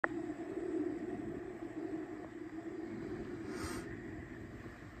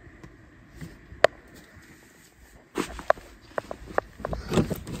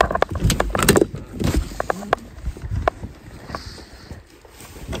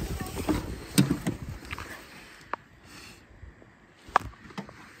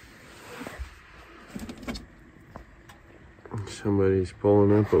Somebody's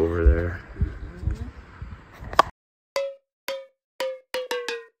pulling up over there.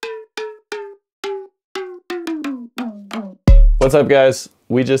 What's up, guys?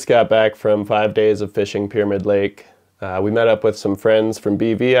 We just got back from 5 days of fishing Pyramid Lake. We met up with some friends from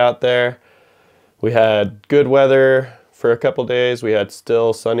BV out there. We had good weather for a couple days. We had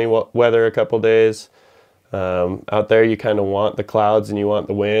still sunny weather a couple days. Out there you kind of want the clouds and you want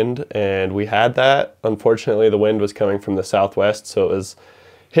the wind, and we had that. Unfortunately, the wind was coming from the southwest, so it was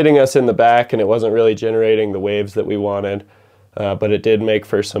hitting us in the back and it wasn't really generating the waves that we wanted, but it did make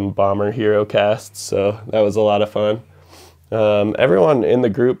for some bomber hero casts, so that was a lot of fun. Everyone in the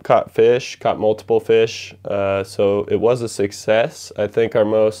group caught multiple fish, so it was a success. I think our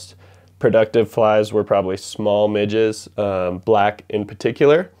most productive flies were probably small midges, black in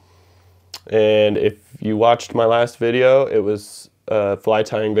particular. And if you watched my last video, it was a fly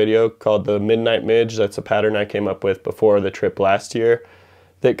tying video called the Midnight Midge. That's a pattern I came up with before the trip last year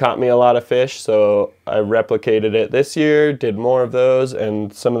that caught me a lot of fish, so I replicated it this year, did more of those,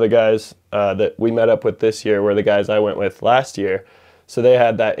 and some of the guys that we met up with this year were the guys I went with last year, so they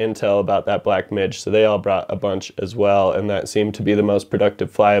had that intel about that black midge, so they all brought a bunch as well, and that seemed to be the most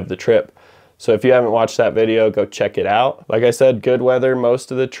productive fly of the trip. So if you haven't watched that video, go check it out. Like I said, good weather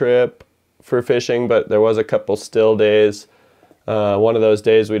most of the trip for fishing, but there was a couple still days. One of those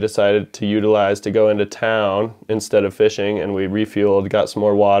days we decided to utilize to go into town instead of fishing, and we refueled, got some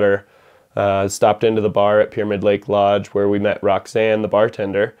more water, stopped into the bar at Pyramid Lake Lodge where we met Roxanne, the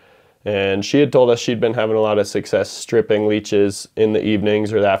bartender, and she had told us she'd been having a lot of success stripping leeches in the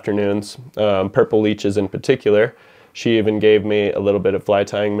evenings or the afternoons, purple leeches in particular. She even gave me a little bit of fly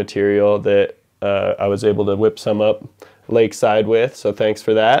tying material that I was able to whip some up lakeside with, so thanks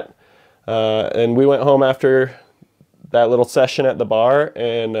for that. And we went home after that little session at the bar,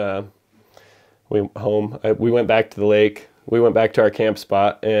 and we went back to the lake. We went back to our camp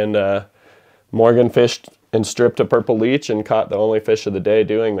spot, and Morgan fished and stripped a purple leech and caught the only fish of the day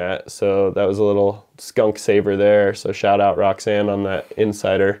doing that. So that was a little skunk saver there. So shout out Roxanne on that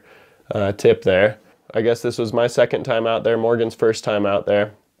insider tip there. I guess this was my second time out there, Morgan's first time out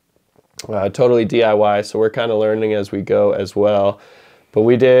there. Totally DIY, so we're kind of learning as we go as well. But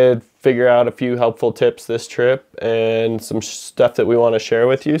we did figure out a few helpful tips this trip and some stuff that we want to share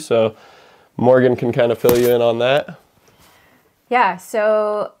with you. So Morgan can kind of fill you in on that. Yeah,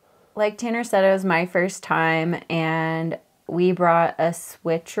 so like Tanner said, it was my first time, and we brought a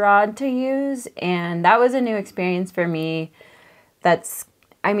switch rod to use, and that was a new experience for me. That's,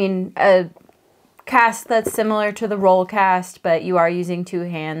 I mean, a cast that's similar to the roll cast, but you are using two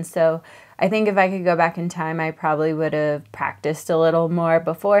hands, so I think if I could go back in time, I probably would have practiced a little more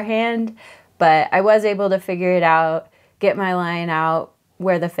beforehand, but I was able to figure it out, get my line out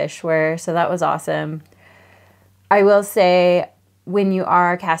where the fish were, so that was awesome. I will say, when you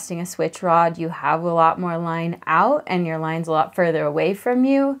are casting a switch rod, you have a lot more line out and your line's a lot further away from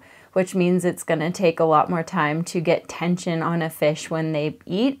you, which means it's going to take a lot more time to get tension on a fish when they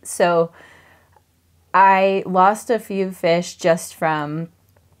eat. So I lost a few fish just from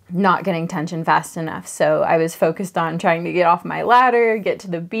not getting tension fast enough. So I was focused on trying to get off my ladder, get to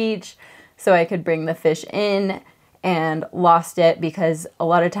the beach so I could bring the fish in, and lost it because a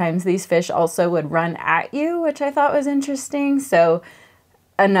lot of times these fish also would run at you, which I thought was interesting. So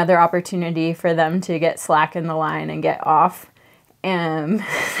another opportunity for them to get slack in the line and get off. And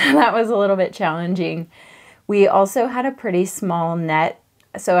that was a little bit challenging. We also had a pretty small net.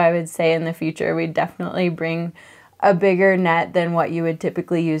 So I would say in the future, we'd definitely bring a bigger net than what you would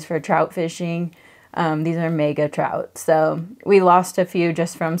typically use for trout fishing. These are mega trout. So we lost a few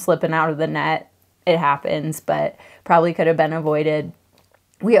just from slipping out of the net. It happens, but probably could have been avoided.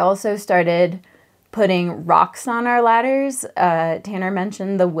 We also started putting rocks on our ladders. Tanner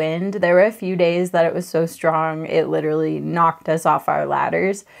mentioned the wind. There were a few days that it was so strong, it literally knocked us off our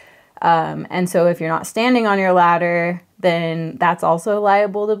ladders. And so if you're not standing on your ladder, then that's also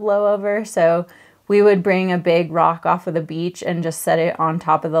liable to blow over. So we would bring a big rock off of the beach and just set it on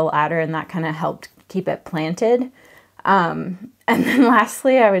top of the ladder, and that kind of helped keep it planted. And then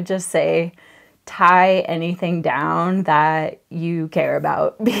lastly, I would just say tie anything down that you care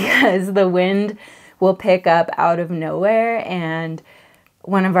about, because the wind will pick up out of nowhere. And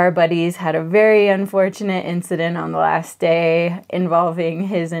one of our buddies had a very unfortunate incident on the last day involving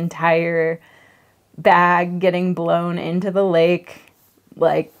his entire bag getting blown into the lake,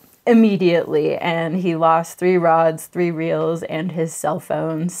 like immediately, and he lost 3 rods, 3 reels, and his cell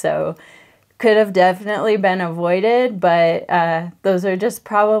phone. So could have definitely been avoided, but those are just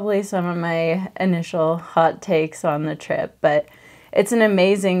probably some of my initial hot takes on the trip. But it's an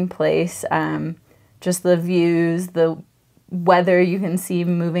amazing place. Just the views, the weather you can see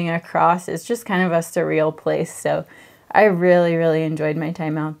moving across. It's just kind of a surreal place. So I really, really enjoyed my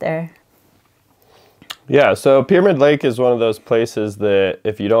time out there. Yeah, so Pyramid Lake is one of those places that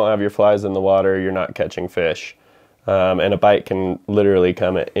if you don't have your flies in the water, you're not catching fish. And a bite can literally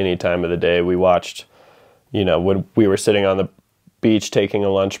come at any time of the day. We watched, you know, when we were sitting on the beach taking a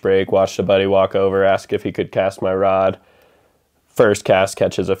lunch break, watched a buddy walk over, ask if he could cast my rod. First cast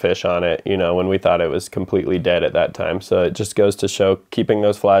catches a fish on it, you know, when we thought it was completely dead at that time. So it just goes to show, keeping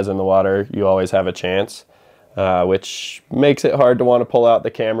those flies in the water, you always have a chance, which makes it hard to want to pull out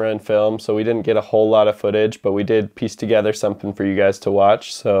the camera and film. So we didn't get a whole lot of footage, but we did piece together something for you guys to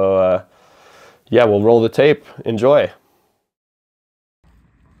watch. So yeah, we'll roll the tape. Enjoy.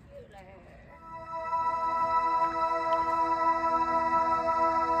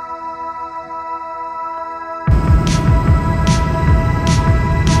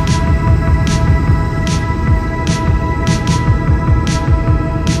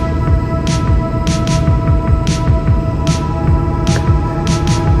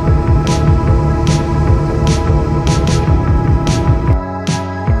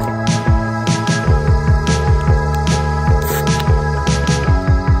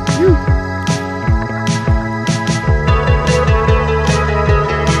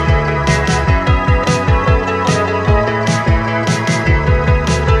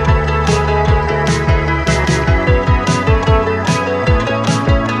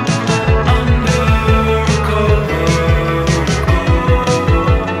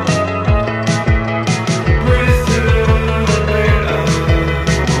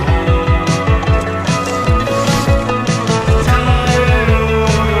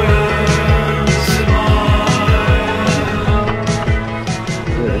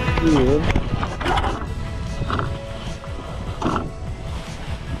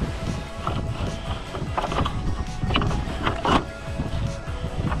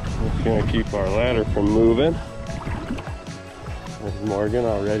 Gonna keep our ladder from moving. There's Morgan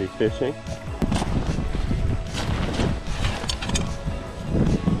already fishing.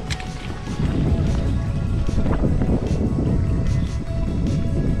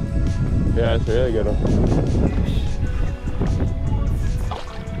 Yeah, it's a really good one.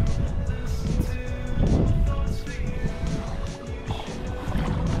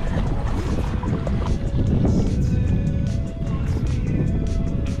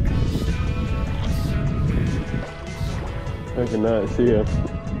 I cannot see him.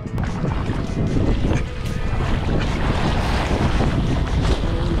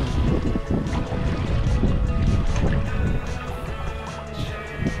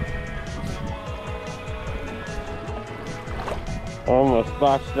 Almost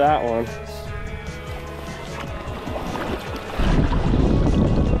botched that one.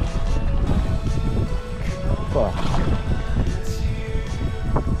 Fuck.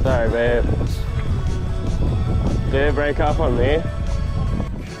 Sorry, babe. Did it break up on me?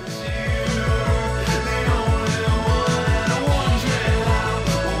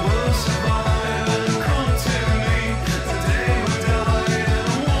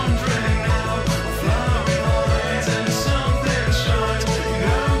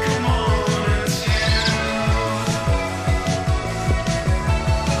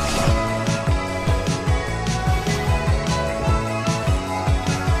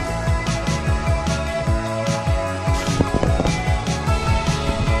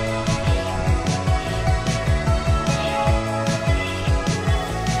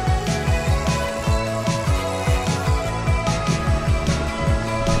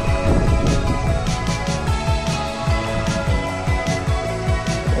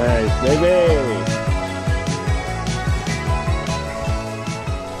 Nice, baby!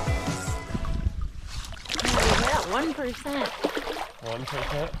 Yeah, 1%.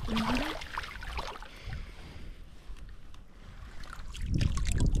 1%?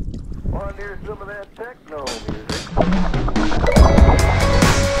 Want to hear some of that techno music?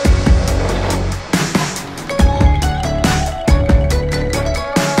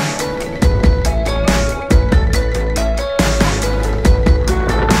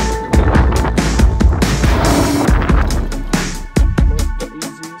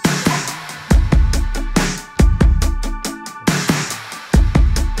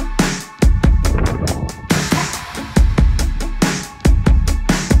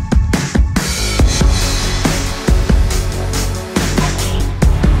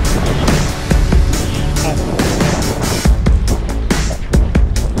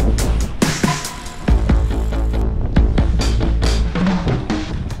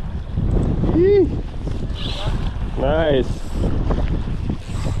 Nice.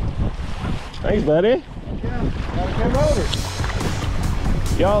 Thanks, buddy. Gotta come over.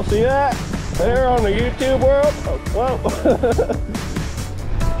 Y'all see that? There on the YouTube world? Oh, whoa.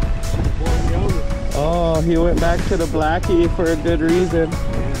 Oh, he went back to the blackie for a good reason.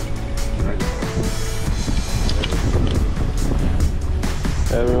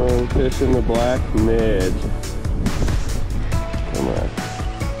 Everyone fishing the black midge. Come on.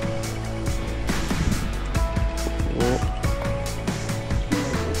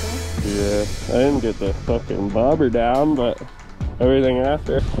 Yeah, I didn't get the fucking bobber down, but everything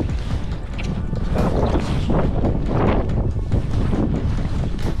after.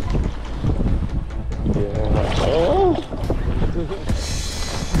 Yeah. Oh!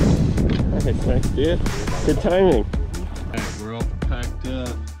 Nice, dude. Good timing. Alright, we're all packed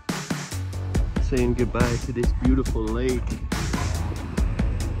up. Saying goodbye to this beautiful lake.